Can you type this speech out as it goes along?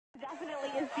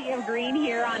A sea of green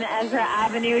here on Ezra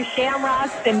Avenue.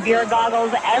 Shamrocks and beer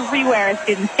goggles everywhere.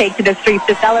 Students take to the streets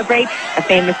to celebrate a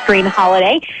famous green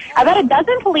holiday. About a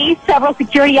dozen police, several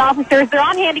security officers, they're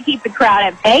on hand to keep the crowd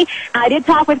at bay. I did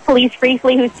talk with police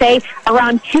briefly who say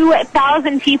around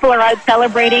 2,000 people are out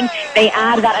celebrating. They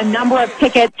add that a number of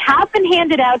tickets have been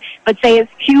handed out, but say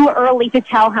it's too early to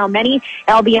tell how many.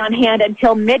 They'll be on hand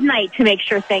until midnight to make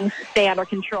sure things stay under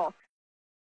control.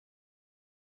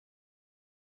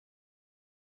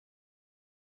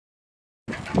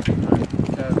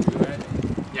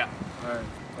 Yeah. Alright,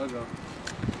 let's go.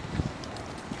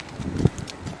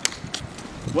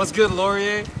 What's good,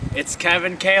 Laurier? It's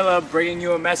Kevin Caleb bringing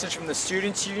you a message from the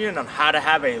Students' Union on how to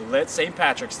have a lit St.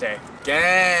 Patrick's Day.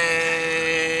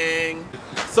 Gang!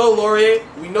 So, Laurier,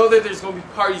 we know that there's going to be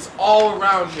parties all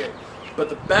around here, but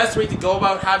the best way to go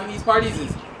about having these parties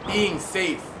is being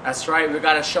safe. That's right, we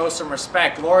gotta show some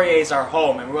respect. Laurier is our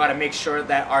home, and we gotta make sure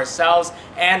that ourselves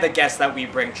and the guests that we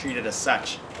bring treated as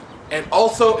such. And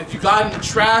also, if you got any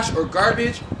trash or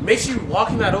garbage, make sure you're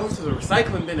walking that over to the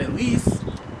recycling bin at least.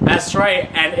 That's right,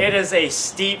 and it is a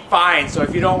steep fine, so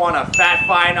if you don't want a fat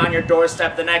fine on your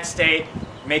doorstep the next day,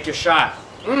 make your shot.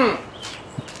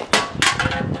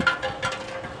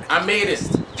 I made it.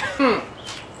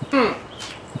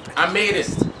 I made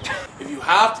it. If you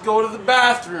have to go to the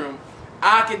bathroom,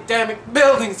 academic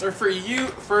buildings are for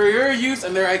your use,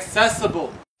 and they're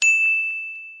accessible.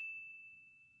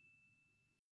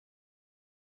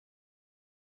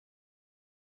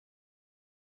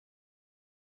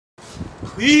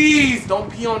 Please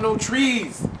don't pee on no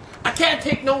trees. I can't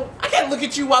look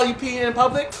at you while you pee in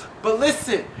public. But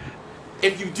listen,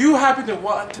 if you do happen to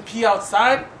want to pee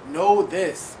outside, know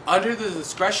this. Under the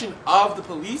discretion of the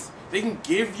police, they can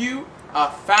give you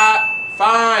a fat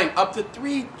fine up to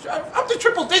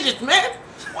triple digits, man.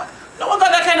 What? No one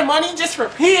got that kind of money just for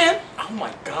peeing. Oh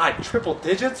my god, triple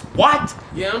digits? What?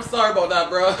 Yeah, I'm sorry about that,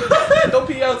 bro. Don't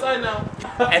pee outside now.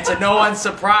 And to no one's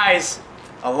surprise,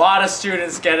 a lot of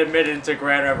students get admitted into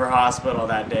Grand River Hospital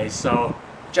that day, so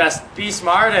just be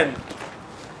smart and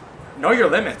know your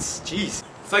limits. Jeez.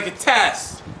 It's like a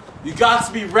test. You got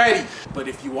to be ready. But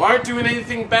if you aren't doing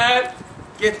anything bad,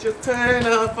 get your turn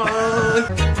up on.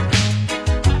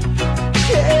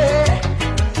 Yeah.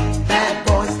 Bad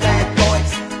boys,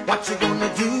 what you gonna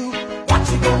do? What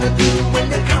you gonna do when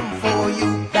they come for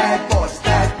you? Bad boys,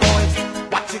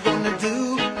 what you gonna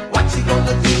do? What you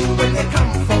gonna do when they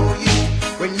come for you?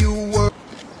 When you were...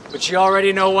 But you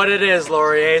already know what it is,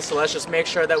 Laurier, so let's just make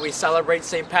sure that we celebrate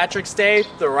St. Patrick's Day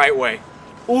the right way.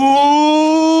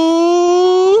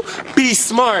 Ooh! Be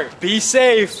smart. Be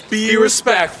safe. Be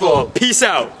respectful. Peace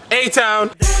out.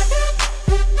 A-Town.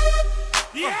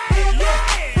 Yeah.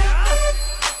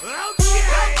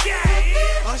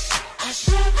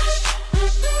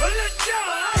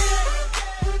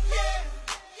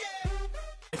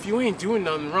 If you ain't doing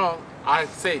nothing wrong, I'd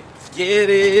say, get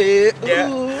it. Yeah.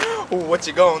 What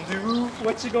you gonna do?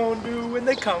 What you gonna do when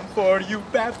they come for you,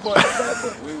 bad boy?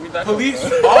 Police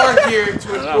are here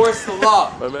to enforce the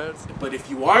law. My man. But if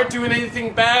you aren't doing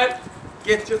anything bad,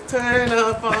 get your turn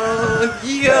up on.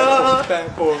 Yeah.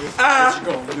 Bad boys. What you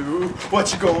gonna do?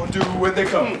 What you gonna do when they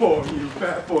come for you,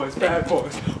 bad boys?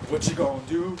 What you gonna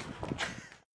do?